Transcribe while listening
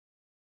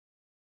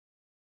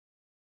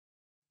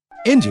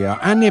India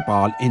and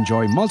Nepal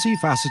enjoy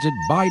multifaceted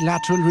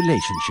bilateral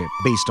relationship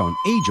based on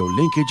age-old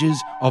linkages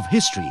of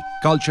history,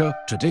 culture,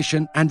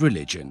 tradition and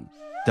religion.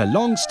 The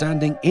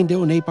long-standing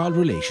Indo-Nepal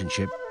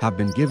relationship have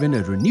been given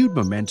a renewed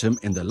momentum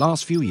in the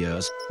last few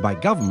years by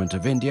Government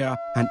of India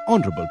and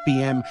Honorable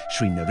PM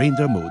Shri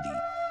Narendra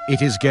Modi.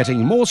 It is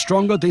getting more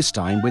stronger this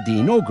time with the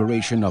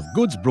inauguration of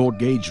goods broad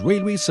gauge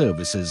railway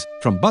services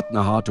from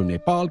Batnaha to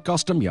Nepal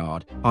Custom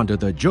Yard under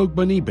the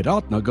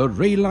Jogbani-Biratnagar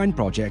rail line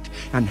project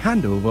and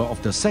handover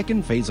of the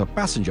second phase of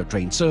passenger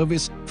train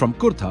service from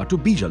Kurtha to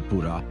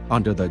Bijalpura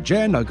under the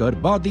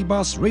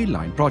Jayanagar-Bardibas rail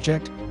line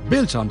project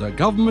built under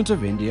Government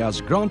of India's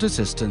grant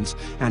assistance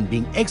and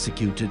being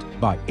executed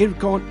by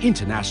IRCON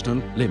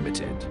International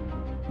Limited.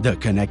 The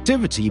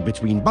connectivity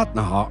between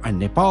Batnaha and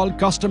Nepal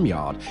Custom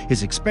Yard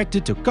is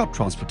expected to cut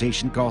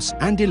transportation costs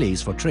and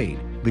delays for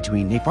trade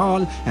between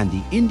Nepal and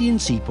the Indian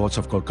seaports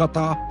of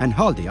Kolkata and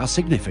Haldia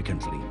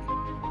significantly.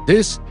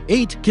 This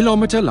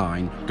 8-kilometer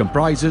line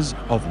comprises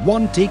of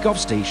one takeoff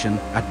station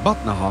at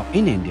Batnaha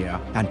in India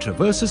and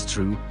traverses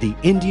through the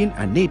Indian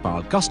and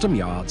Nepal custom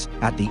yards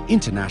at the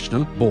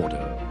international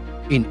border.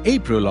 In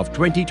April of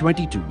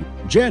 2022,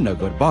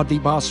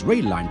 Jayanagar-Bardibas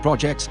rail line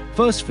project's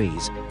first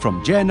phase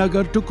from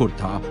Jayanagar to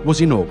Kurtha was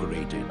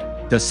inaugurated.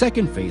 The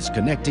second phase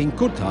connecting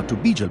Kurtha to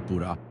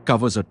Bijalpura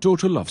covers a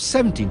total of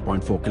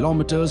 17.4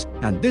 kilometers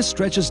and this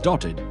stretch is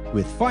dotted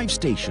with 5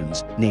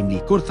 stations namely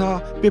Kurtha,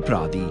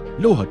 Pipradi,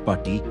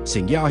 Lohatpatti,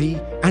 Singyahi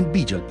and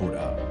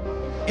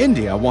Bijalpura.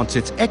 India wants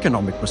its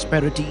economic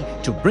prosperity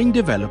to bring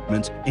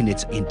development in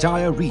its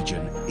entire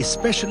region,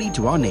 especially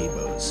to our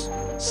neighbors.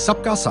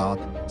 Sabka Saath,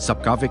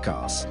 Sabka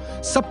Vikas,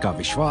 Sabka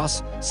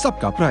Vishwas,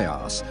 Sabka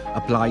Prayas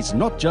applies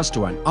not just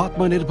to an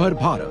Atmanirbhar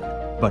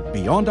Bharat, but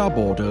beyond our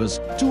borders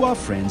to our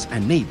friends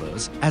and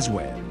neighbors as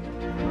well.